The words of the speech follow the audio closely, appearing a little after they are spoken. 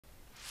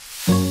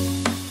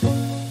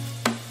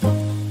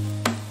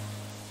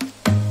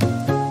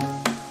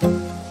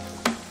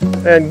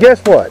And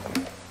guess what?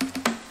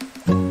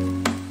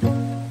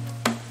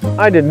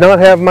 I did not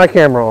have my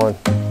camera on.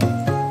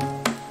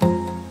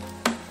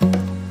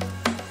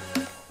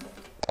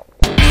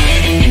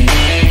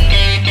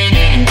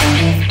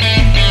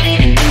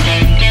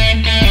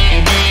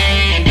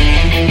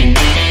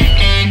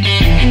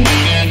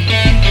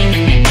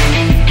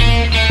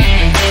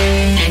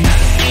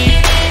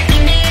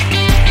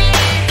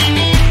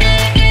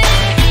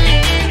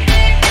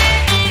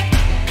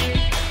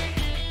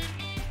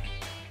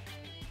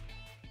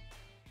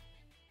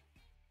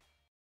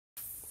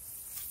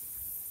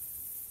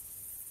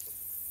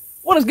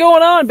 What is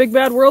going on, big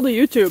bad world of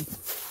YouTube?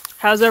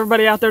 How's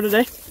everybody out there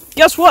today?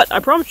 Guess what? I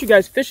promised you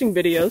guys fishing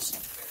videos,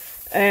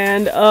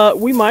 and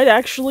we might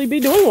actually be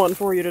doing one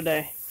for you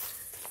today.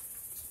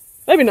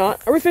 Maybe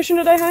not. Are we fishing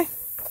today, Hi?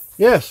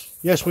 Yes,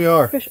 yes we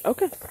are.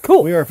 Okay,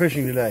 cool. We are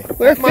fishing today.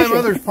 We are At my fishing.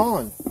 mother's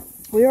pond.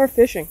 We are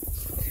fishing.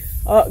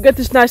 Got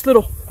this nice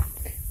little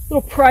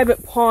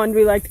private pond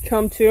we like to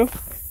come to.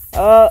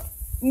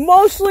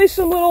 Mostly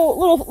some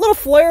little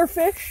flare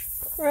fish,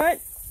 right?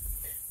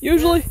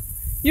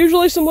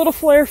 Usually some little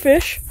flare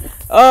fish,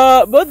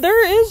 but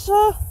there is,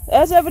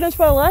 as evidenced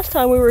by the last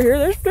time we were here,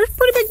 there's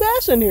pretty big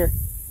bass in here.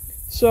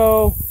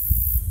 So,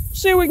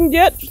 see what we can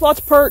get. There's lots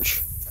of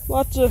perch,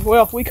 lots of,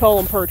 well, we call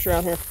them perch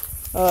around here.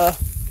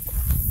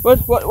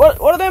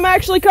 What are them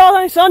actually called,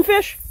 honey?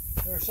 Sunfish?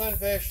 They're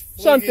sunfish.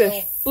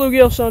 Sunfish,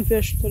 bluegill,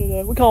 sunfish.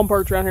 We call them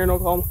perch around here in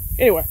Oklahoma.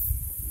 Anyway,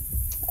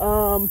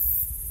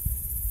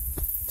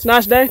 it's a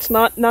nice day. It's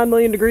not 9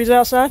 million degrees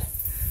outside,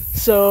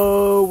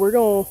 so we're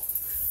gonna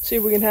see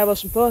if we can have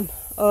us some fun.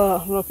 I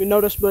don't know if you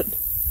noticed, but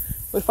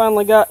we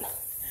finally got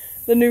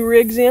the new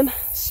rigs in,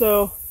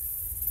 so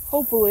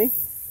hopefully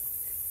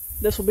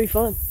this will be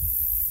fun.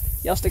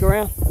 Y'all stick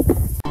around.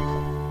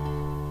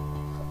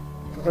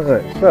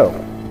 Alright, so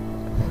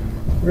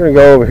we're going to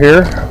go over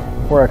here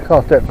where I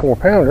caught that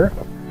 4-pounder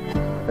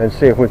and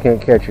see if we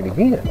can't catch it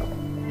again.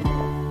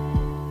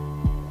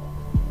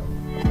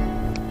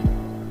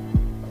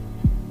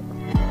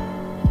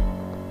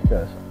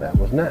 Because that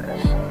was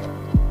nice.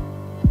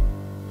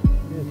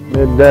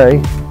 Midday.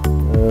 I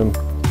don't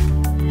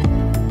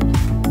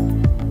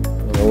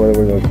know whether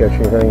we're going to catch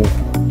anything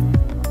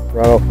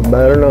right off the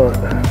bat or not.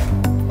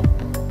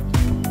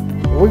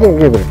 But we're going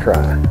to give it a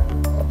try.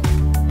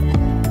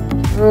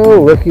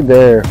 Oh, looky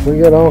there. We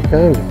got all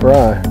kinds of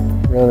fry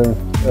running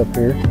up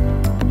here.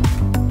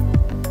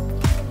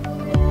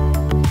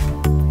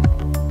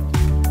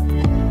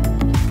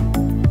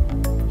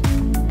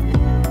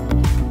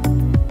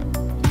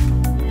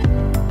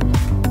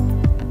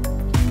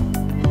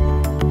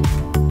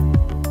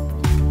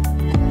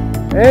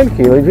 And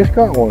Keely just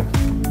caught one.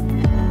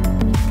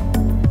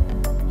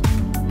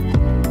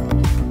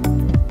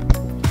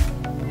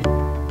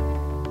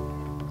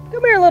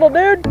 Come here, little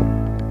dude.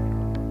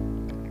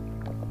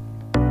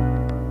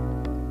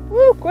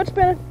 Woo, quit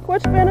spinning,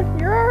 quit spinning.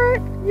 You're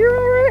alright, you're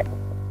alright.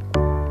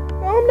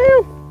 Calm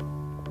down.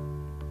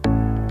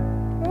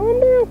 Calm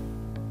down.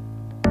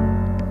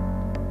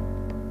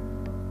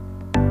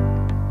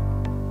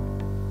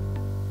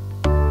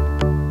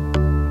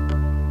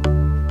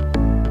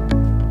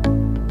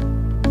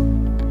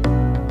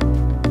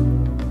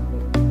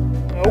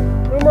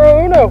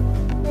 Numero uno.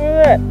 Look at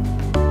that.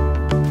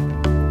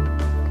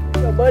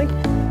 Go, buddy.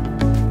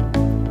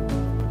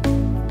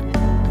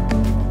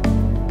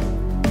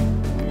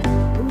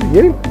 Did you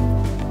get him?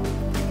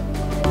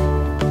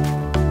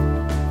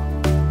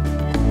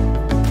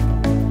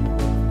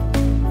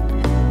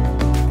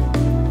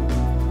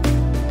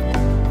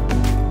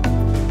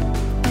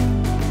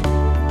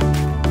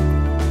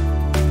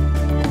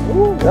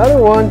 Ooh,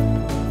 another one.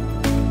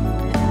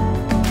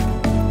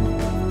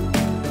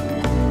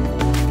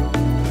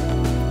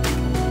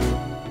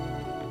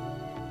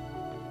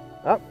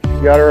 Oh, she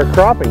got her a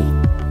crappie.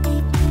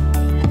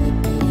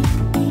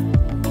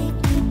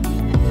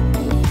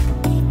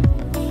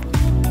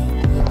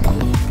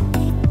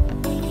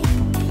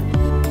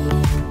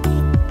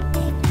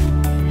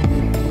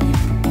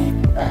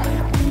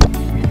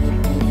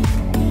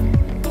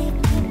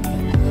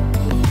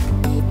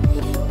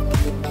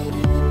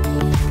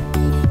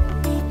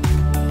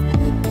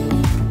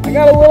 I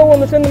got a little one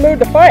that's in the mood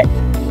to fight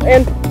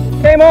and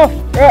came off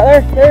right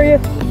there. There he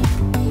is.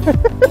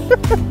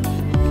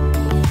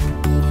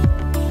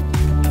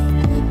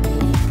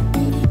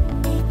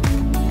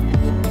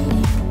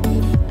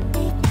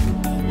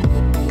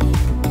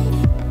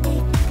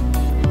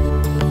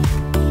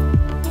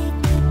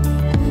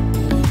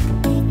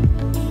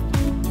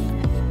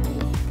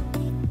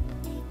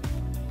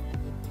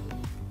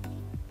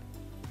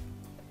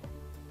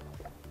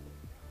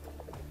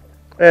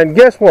 And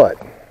guess what?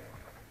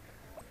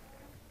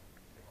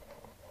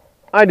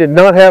 I did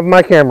not have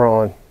my camera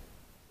on.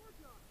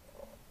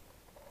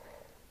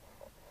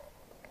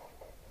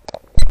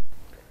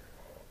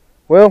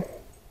 Well,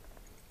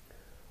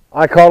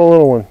 I caught a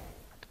little one.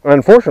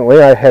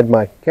 Unfortunately, I had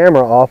my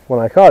camera off when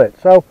I caught it,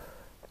 so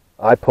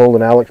I pulled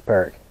an Alex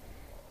Parrot.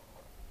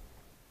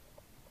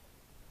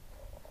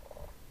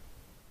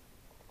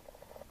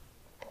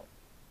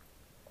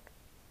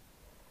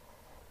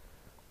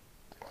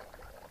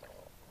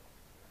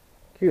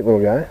 Cute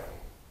little guy.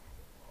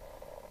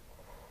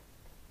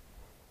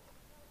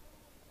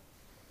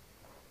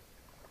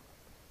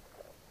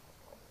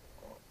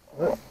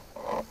 Oh,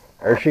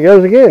 there she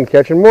goes again,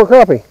 catching more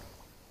crappie.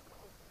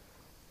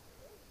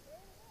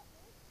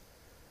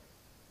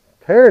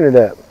 Tearing it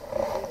up.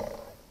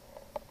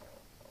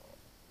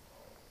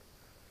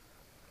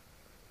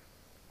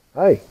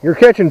 Hey, you're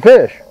catching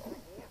fish.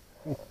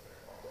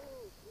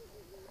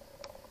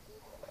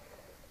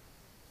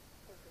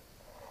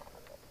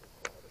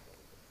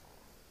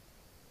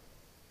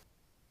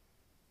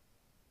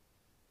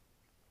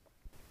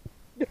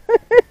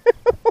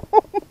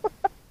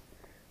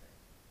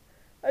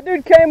 That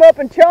dude came up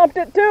and chomped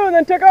it too and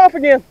then took off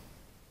again.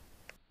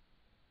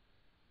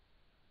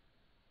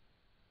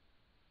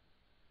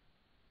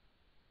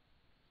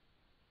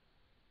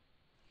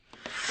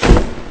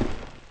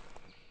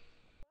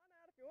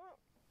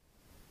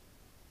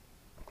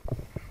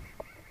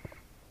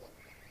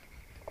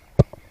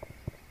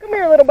 Come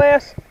here, little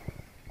bass.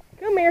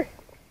 Come here.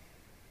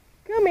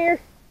 Come here.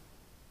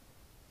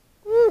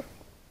 Ooh.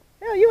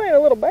 Hell, you ain't a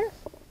little bass.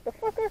 The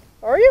fuck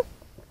are you?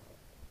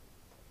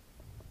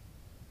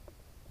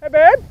 Hey,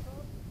 babe.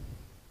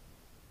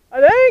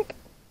 I think.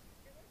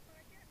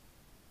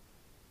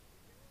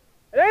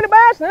 It ain't a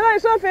bass and it ain't a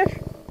sunfish.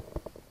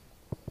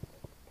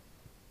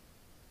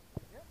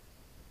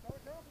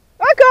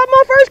 I caught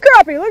my first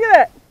crappie. Look at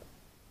that.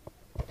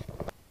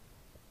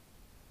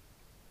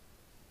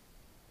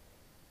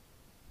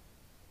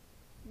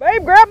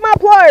 Babe, grab my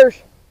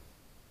pliers.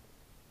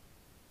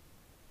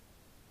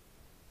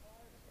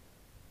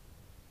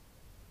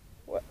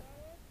 What?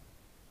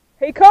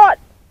 He caught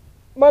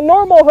my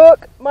normal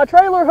hook. My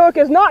trailer hook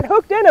is not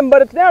hooked in him,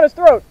 but it's down his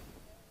throat.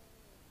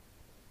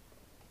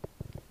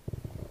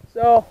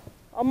 So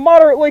I'm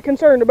moderately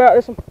concerned about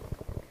this one.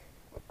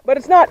 But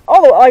it's not,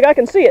 although like I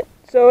can see it,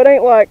 so it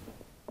ain't like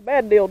a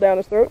bad deal down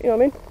his throat, you know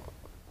what I mean?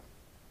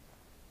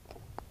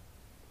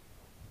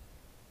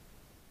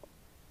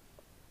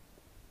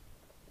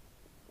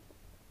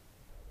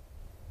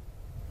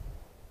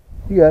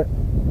 You got it.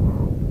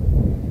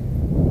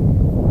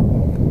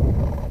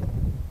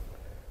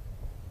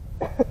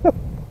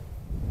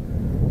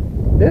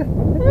 Yeah,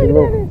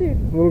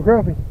 little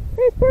crappie.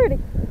 He's pretty.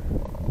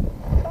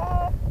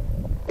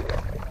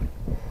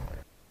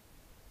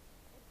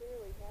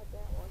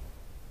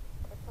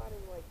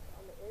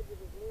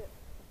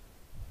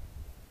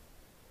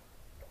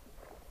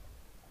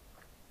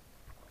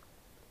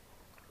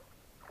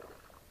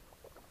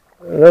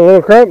 That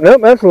little crap?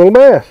 Nope, that's a little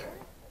bass.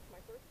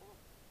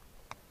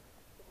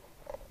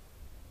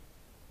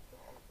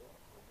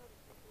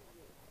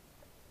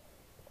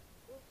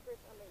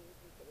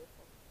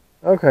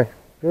 Okay,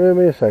 give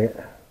me a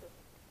second.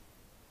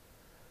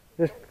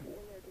 Just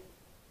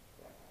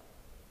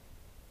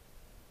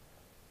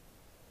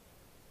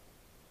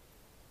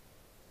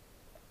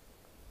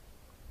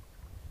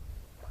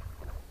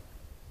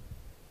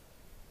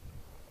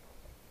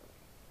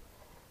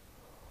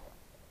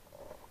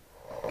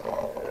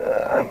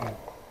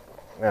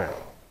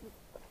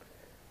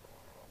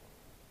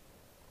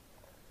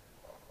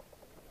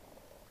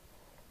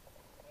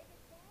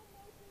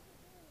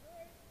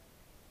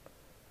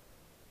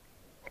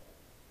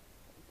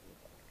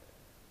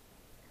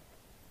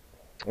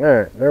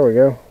Alright, there we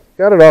go.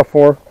 Got it off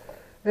for her.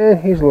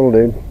 And he's a little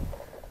dude.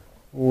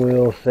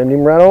 We'll send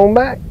him right on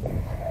back.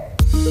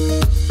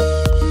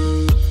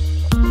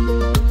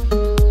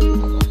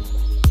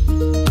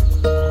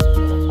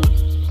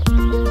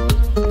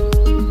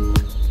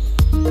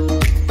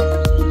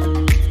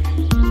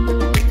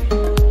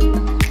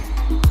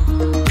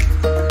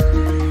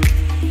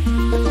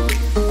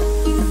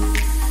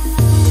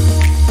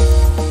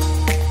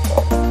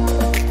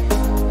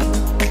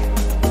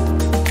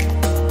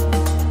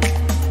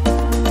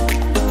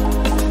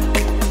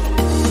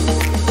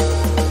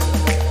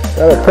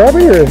 Is that a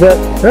crappie or is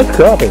that's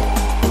crappie?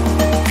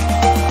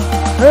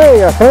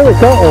 Hey, I finally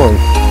caught one.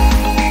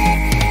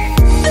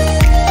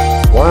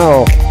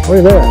 Wow, look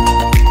at that.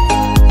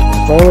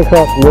 Finally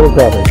caught the little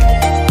crappie.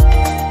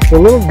 The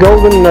little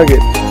golden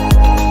nuggets.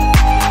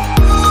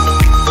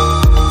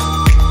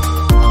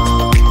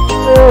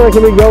 Oh, they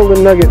can be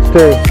golden nuggets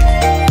too.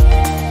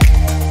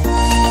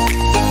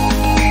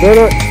 They're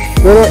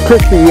not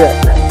crispy yet.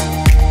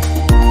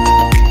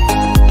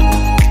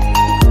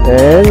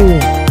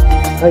 And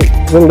hey,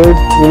 little dude,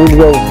 you need to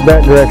go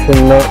that direction,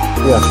 not,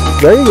 yeah.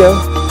 There you go.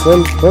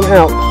 Swim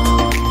out.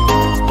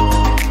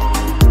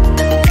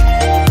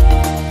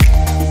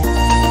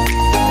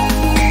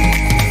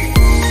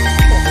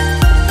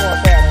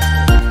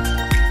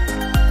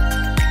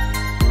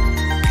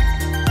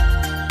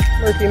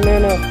 Murphy,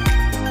 man up.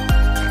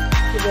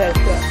 Give that a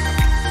shot.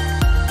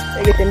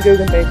 Gotta get them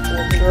Googan Baits, boys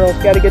and girls.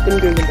 Gotta get them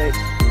Googan Baits.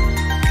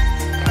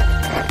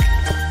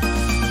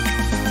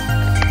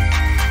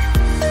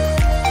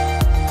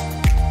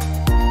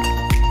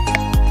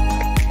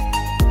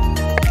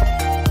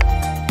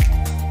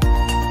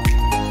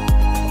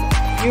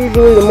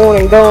 Usually the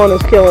morning dawn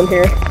is killing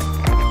here.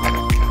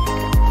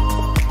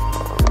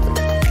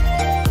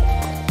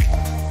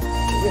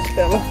 This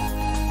fella,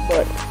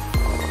 but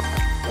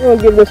I'm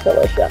gonna give this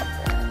fellow a shot.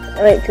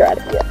 I ain't tried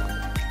it yet.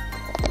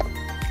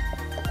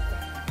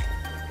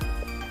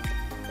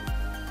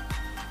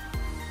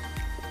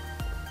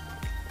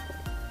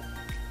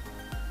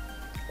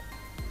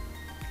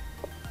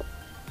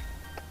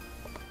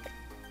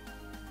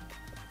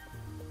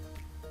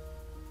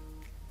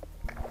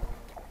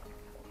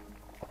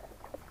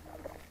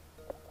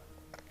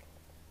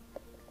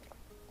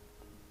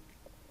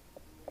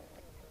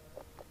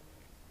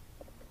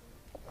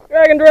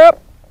 Drag and drop.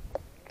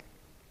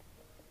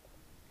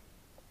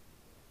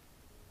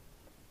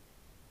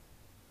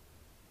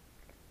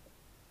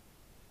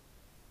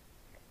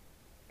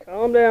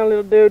 Calm down,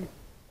 little dude.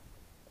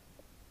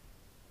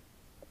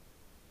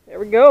 There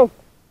we go.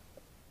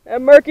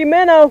 That murky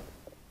minnow.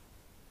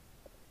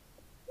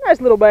 Nice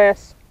little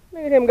bass.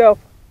 Look at him go.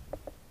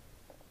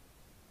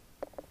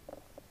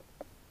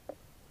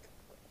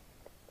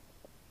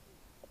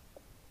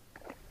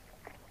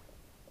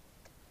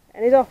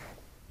 And he's off.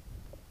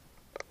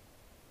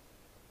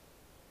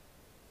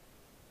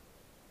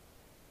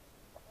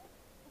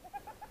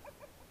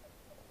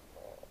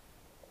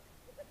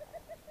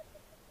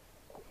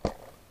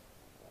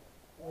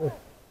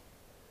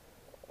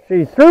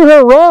 She threw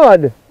her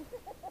rod.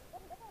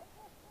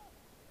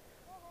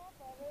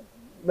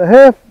 The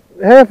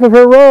half of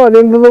her rod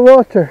into the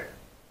water.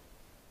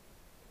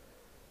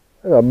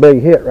 That's a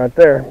big hit right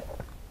there.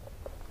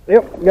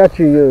 Yep, got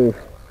you.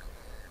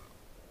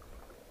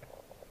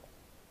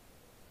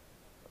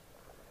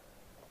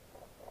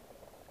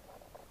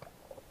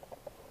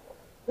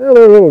 Well,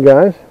 they're little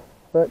guys,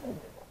 but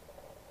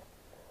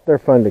they're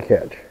fun to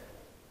catch.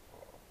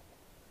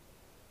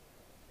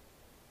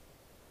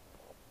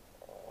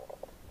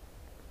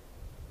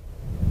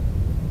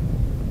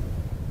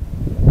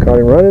 Caught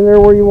him right in there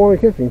where you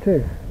want to catch him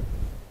too.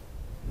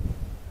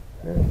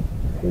 Yeah,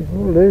 he's a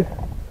little dude.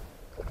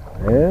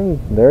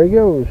 And there he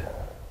goes.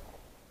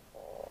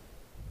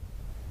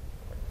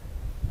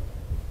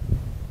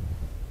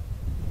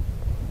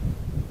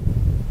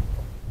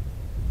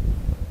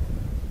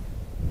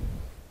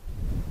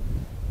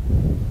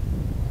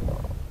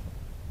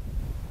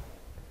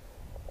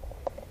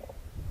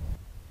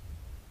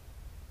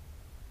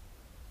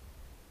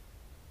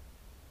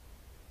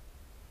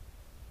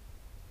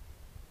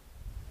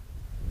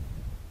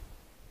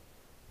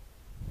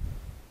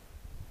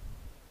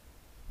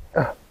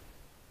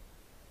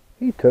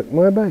 He took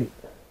my bait.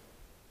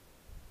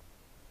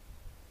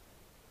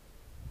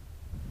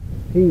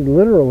 He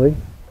literally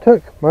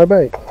took my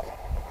bait.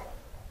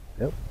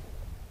 Yep.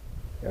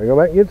 Gotta go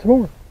back and get some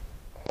more.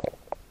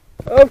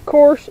 Of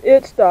course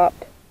it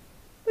stopped.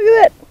 Look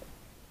at that.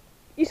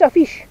 You saw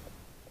fish.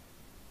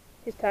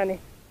 He's tiny.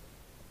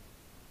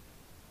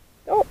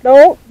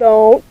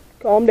 Don't.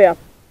 Calm down.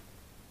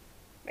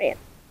 Man.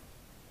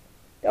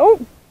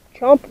 Don't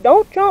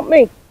chomp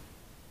me.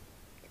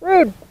 It's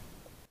rude.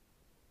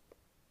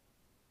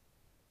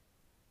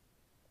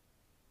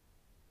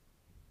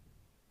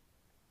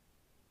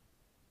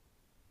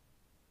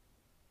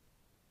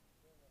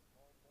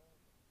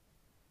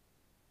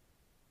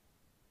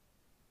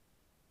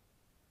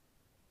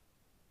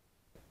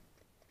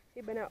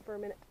 He's been out for a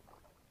minute.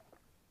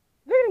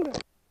 Look at him go.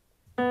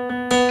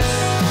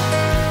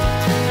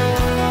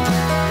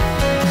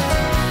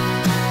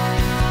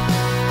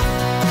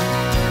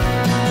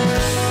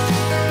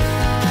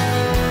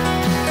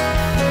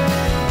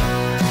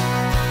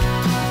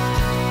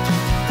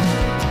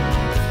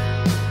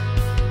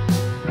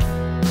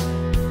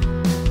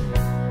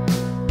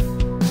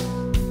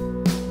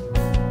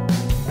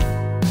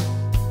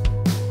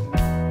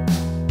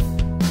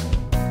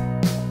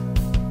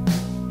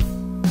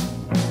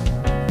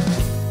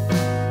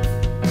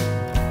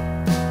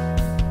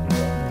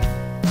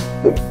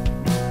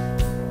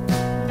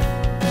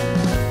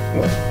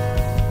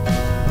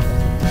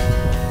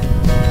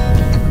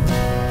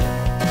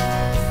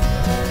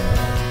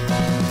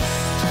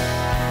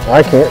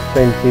 I can't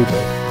seem to keep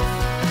it.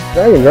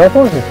 Drag and drop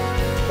on it.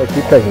 I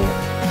keep taking it.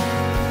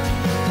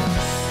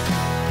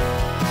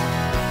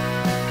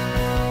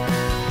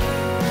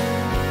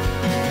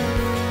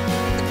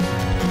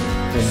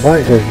 The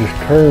bite has just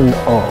turned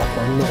off.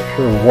 I'm not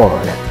sure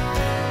why.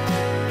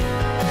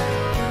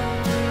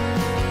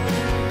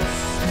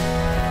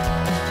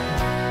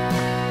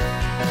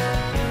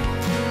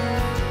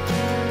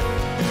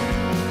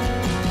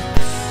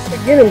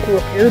 Get him to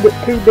appear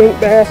that 2 dink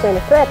bass and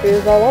a crappie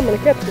is all I'm going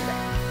to catch today.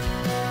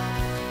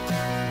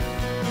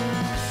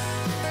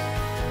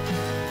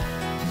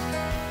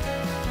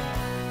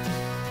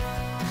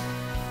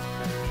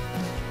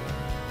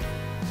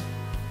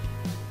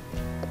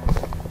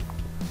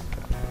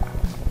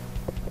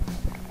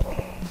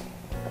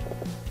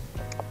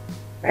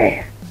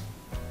 Man.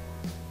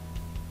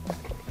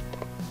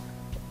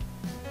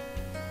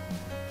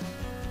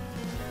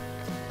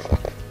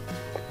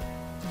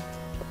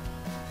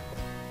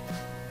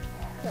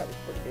 That was a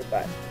pretty good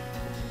bite.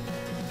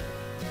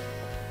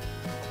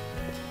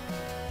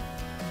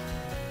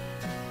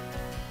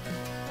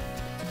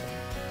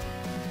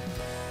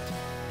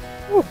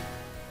 Ooh,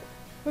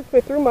 took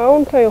me through my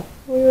own tail.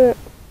 Look at that.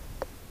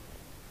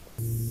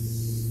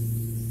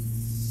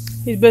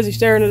 He's busy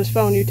staring at his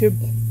phone, YouTube.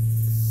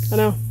 I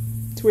know.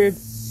 It's weird.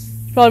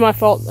 It's probably my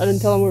fault. I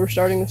didn't tell him we were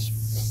starting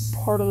this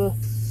part of the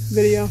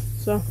video,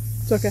 so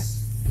it's okay.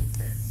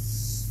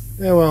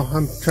 Yeah, well,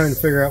 I'm trying to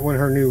figure out when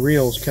her new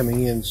reel's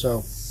coming in,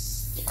 so.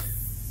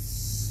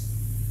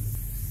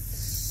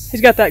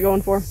 He's got that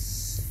going for him.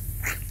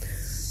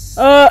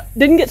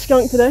 Didn't get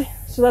skunked today,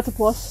 so that's a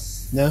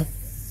plus. No?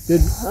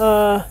 Good.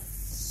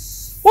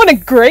 Wasn't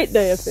a great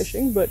day of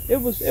fishing, but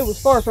it was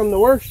far from the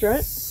worst,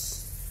 right?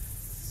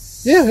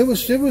 Yeah, it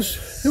was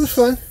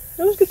fun.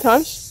 It was good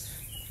times.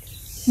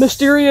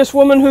 Mysterious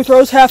woman who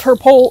throws half her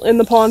pole in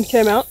the pond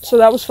came out, so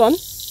that was fun.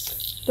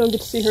 Don't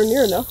get to see her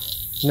near enough.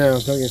 No,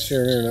 don't get to see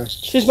her near enough.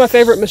 She's my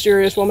favorite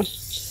mysterious woman.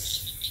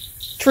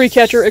 Tree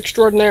catcher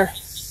extraordinaire.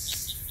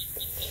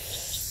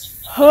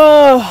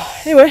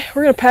 Anyway,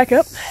 we're gonna pack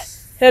up,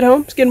 head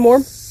home. It's getting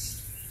warm.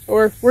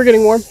 Or, we're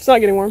getting warm. It's not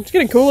getting warm. It's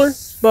getting cooler,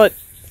 but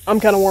I'm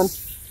kind of warm.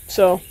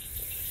 So,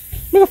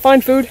 I'm gonna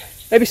find food.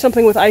 Maybe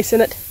something with ice in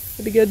it.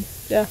 It'd be good.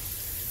 Yeah.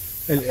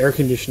 And air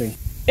conditioning.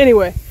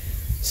 Anyway,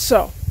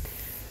 so,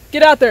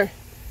 get out there.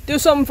 Do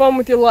something fun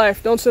with your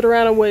life. Don't sit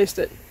around and waste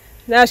it.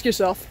 And ask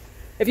yourself,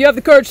 if you have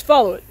the courage to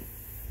follow it,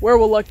 where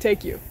will luck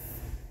take you?